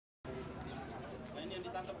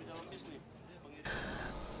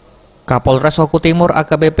Kapolres OKUT Timur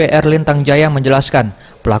AKBP Lintang Jaya menjelaskan,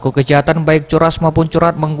 pelaku kejahatan baik curas maupun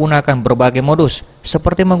curat menggunakan berbagai modus,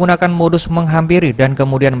 seperti menggunakan modus menghampiri dan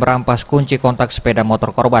kemudian merampas kunci kontak sepeda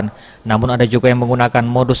motor korban. Namun ada juga yang menggunakan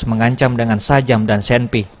modus mengancam dengan sajam dan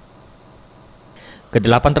senpi.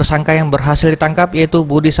 Kedelapan tersangka yang berhasil ditangkap yaitu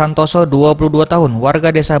Budi Santoso 22 tahun, warga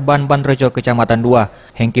desa Banban Rejo, Kecamatan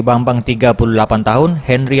 2, Hengki Bambang 38 tahun,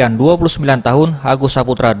 Henrian 29 tahun, Agus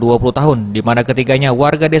Saputra 20 tahun, di mana ketiganya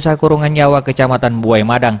warga desa Kurungan Nyawa, Kecamatan Buai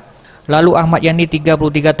Madang. Lalu Ahmad Yani 33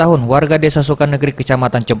 tahun, warga desa Sukanegeri,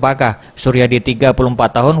 Kecamatan Cempaka, Suryadi 34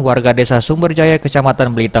 tahun, warga desa Sumberjaya,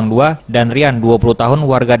 Kecamatan Belitang 2, dan Rian 20 tahun,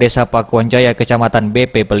 warga desa Pakuan Jaya, Kecamatan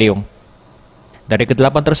BP Peliung. Dari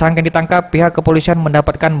kedelapan tersangka yang ditangkap, pihak kepolisian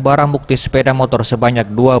mendapatkan barang bukti sepeda motor sebanyak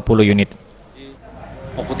 20 unit.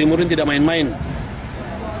 OKUT Timur ini tidak main-main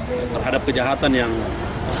terhadap kejahatan yang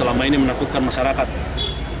selama ini menakutkan masyarakat,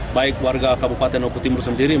 baik warga Kabupaten OKUT Timur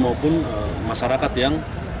sendiri maupun masyarakat yang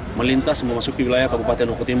melintas memasuki wilayah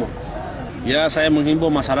Kabupaten OKUT Timur. Ya, saya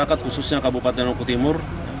menghimbau masyarakat khususnya Kabupaten OKUT Timur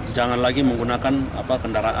jangan lagi menggunakan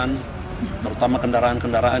kendaraan, terutama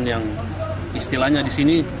kendaraan-kendaraan yang istilahnya di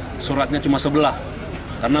sini suratnya cuma sebelah,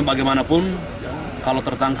 karena bagaimanapun kalau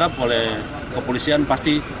tertangkap oleh kepolisian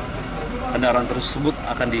pasti kendaraan tersebut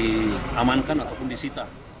akan diamankan ataupun disita.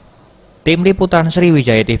 Tim Liputan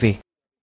Sriwijaya TV.